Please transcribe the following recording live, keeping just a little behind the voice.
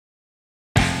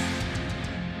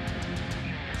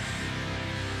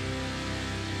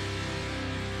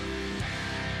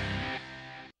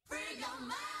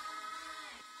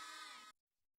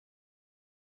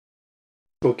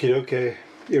Okay,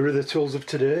 here are the tools of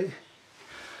today.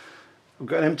 I've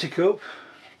got an empty cup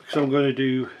because I'm going to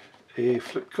do a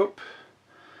flip cup.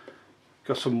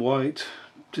 Got some white,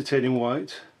 titanium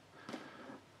white.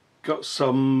 Got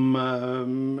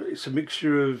some, it's a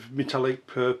mixture of metallic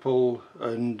purple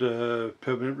and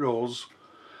permanent rose,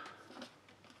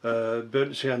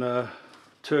 burnt sienna,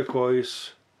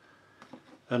 turquoise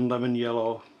and lemon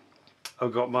yellow.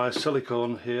 I've got my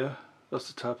silicone here,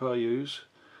 that's the type I use.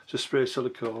 It's a spray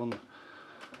silicone.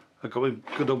 I've got my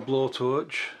good old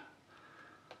blowtorch,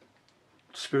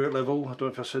 spirit level, I don't know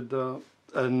if I said that,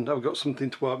 and I've got something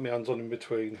to wipe my hands on in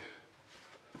between.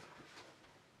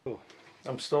 Oh,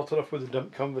 I'm starting off with a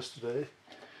damp canvas today.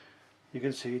 You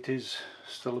can see it is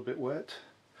still a bit wet.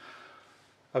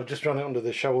 I've just run it under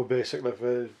the shower basically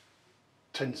for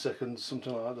 10 seconds,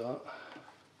 something like that.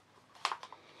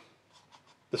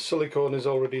 The silicone is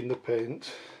already in the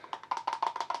paint.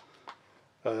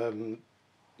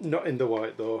 Not in the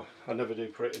white though, I never do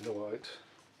put it in the white.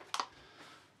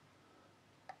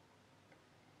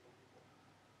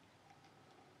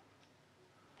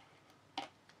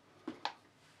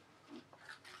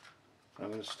 I'm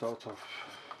going to start off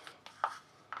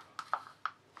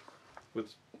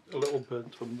with a little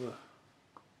burnt umber.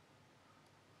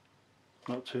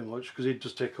 Not too much because he'd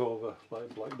just take over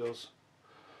like black does.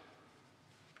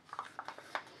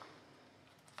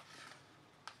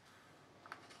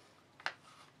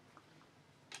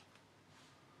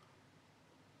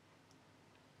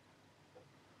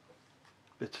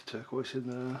 Bit of turquoise in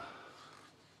there.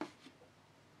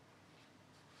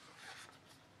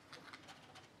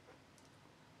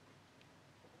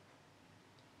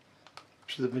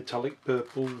 Which is the metallic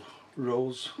purple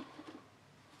rose.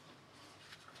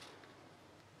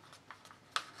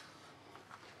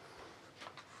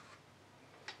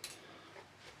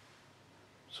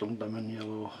 Some lemon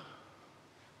yellow.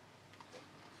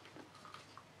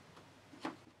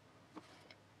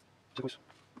 Turquoise.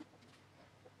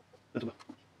 Purple.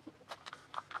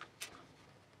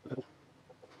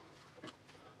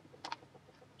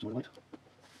 Some more light.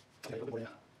 Okay, a little bit more here.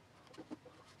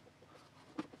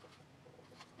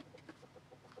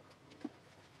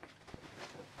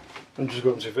 I'm just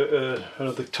going to put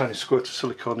another tiny squirt of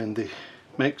silicone in the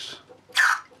mix.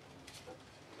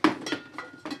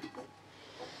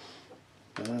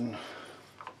 And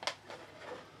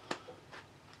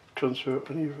transfer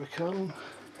it any if I can.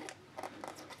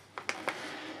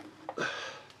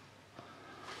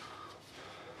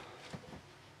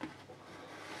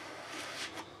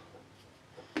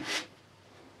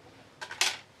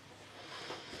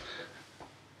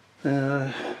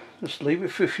 Just leave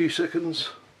it for a few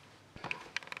seconds.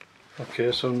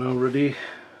 Okay, so I'm now ready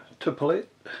to pull it.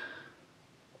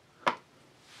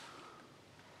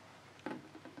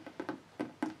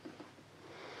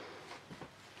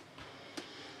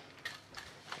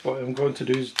 What I'm going to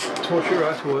do is torch it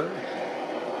right away.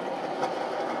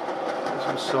 There's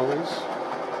some cells.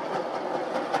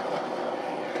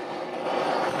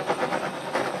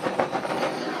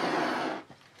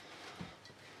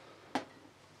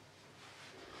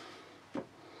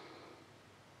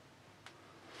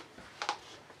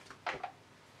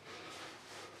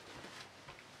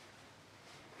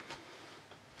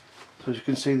 So as you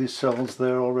can see, these cells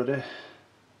there already.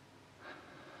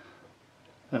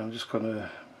 And I'm just going to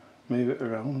move it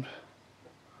around.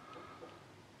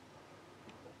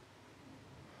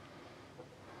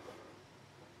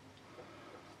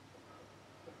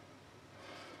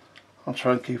 I'll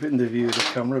try and keep it in the view of the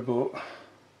camera, but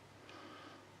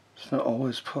it's not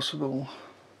always possible.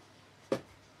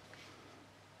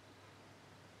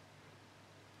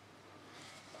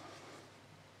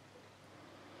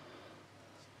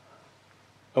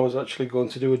 I was actually going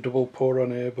to do a double pour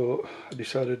on here, but I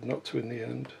decided not to in the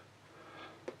end.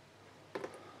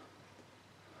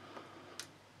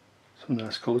 Some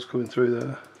nice colours coming through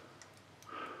there.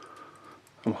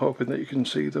 I'm hoping that you can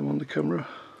see them on the camera.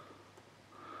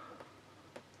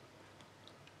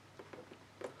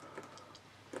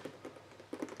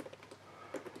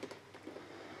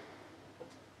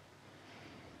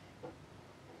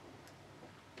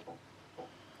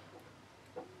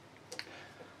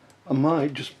 I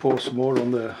might just pour some more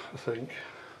on there, I think.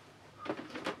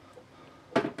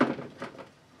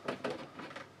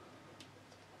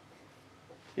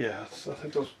 Yeah, I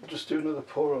think I'll just do another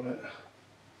pour on it.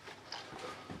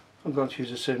 I'm going to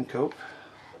use the same cup.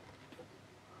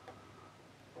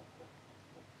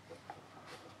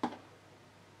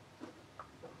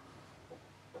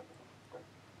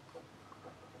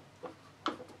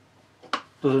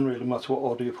 Doesn't really matter what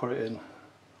order you put it in.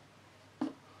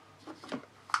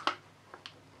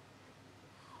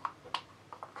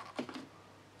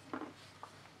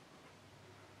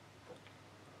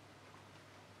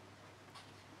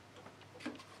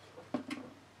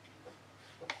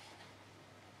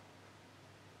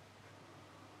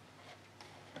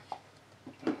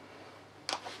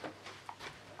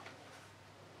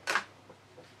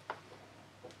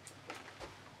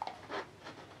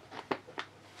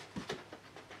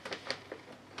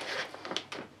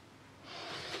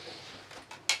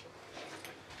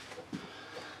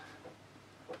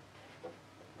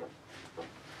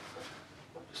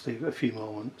 Let's leave it a few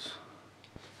moments.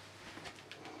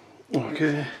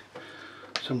 Okay,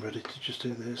 so I'm ready to just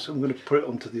do this. I'm going to put it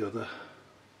onto the other.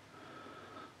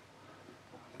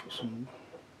 Put some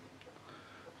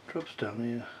drops down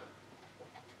here.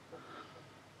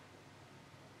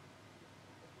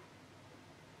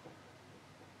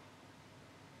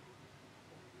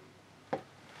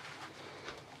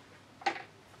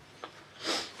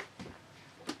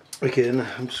 Again,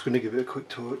 I'm just going to give it a quick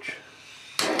torch.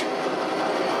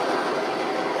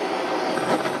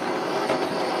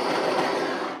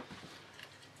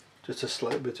 Just a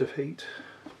slight bit of heat.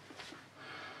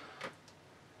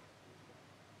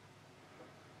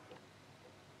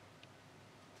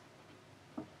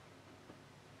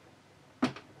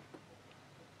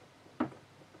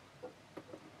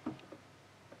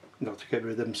 Got to get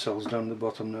rid of them cells down the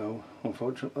bottom now,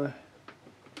 unfortunately.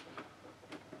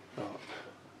 Oh,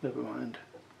 never mind.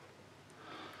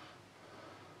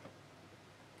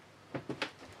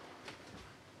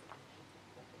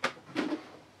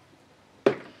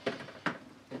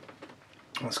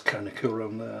 That's kind of cool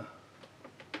around there.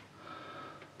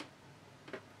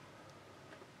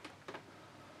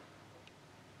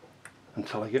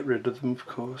 Until I get rid of them, of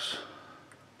course.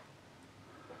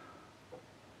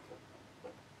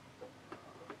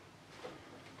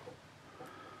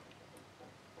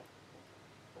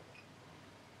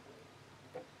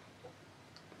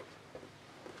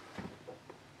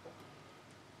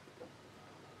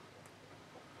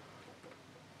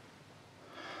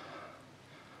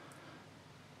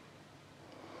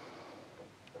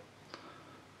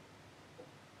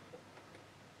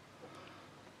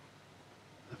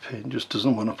 Paint just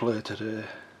doesn't want to play today.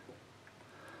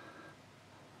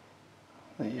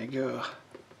 There you go.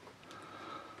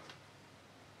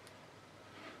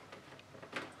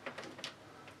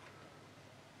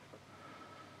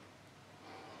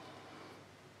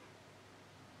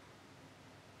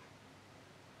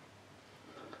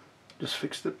 Just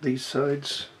fixed up these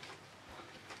sides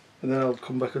and then I'll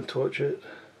come back and torch it.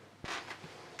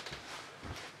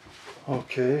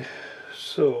 Okay,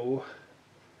 so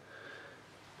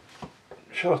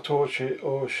shall I torch it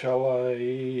or shall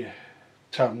I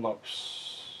time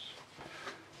lapse?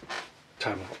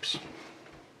 Time lapse.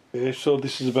 Okay, so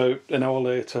this is about an hour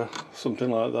later,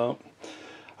 something like that.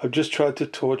 I've just tried to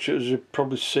torch it, as you've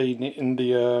probably seen it in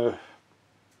the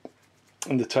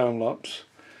time lapse,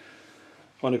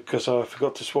 only because I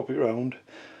forgot to swap it round.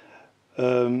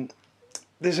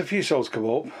 There's a few cells come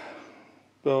up,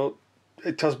 but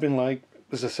it has been, like,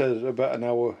 as I said, about an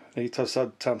hour. It has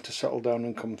had time to settle down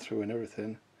and come through and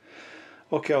everything.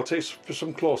 Okay, I'll take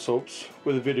some close-ups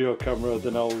with a video camera,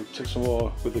 then I'll take some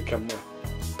more with the camera.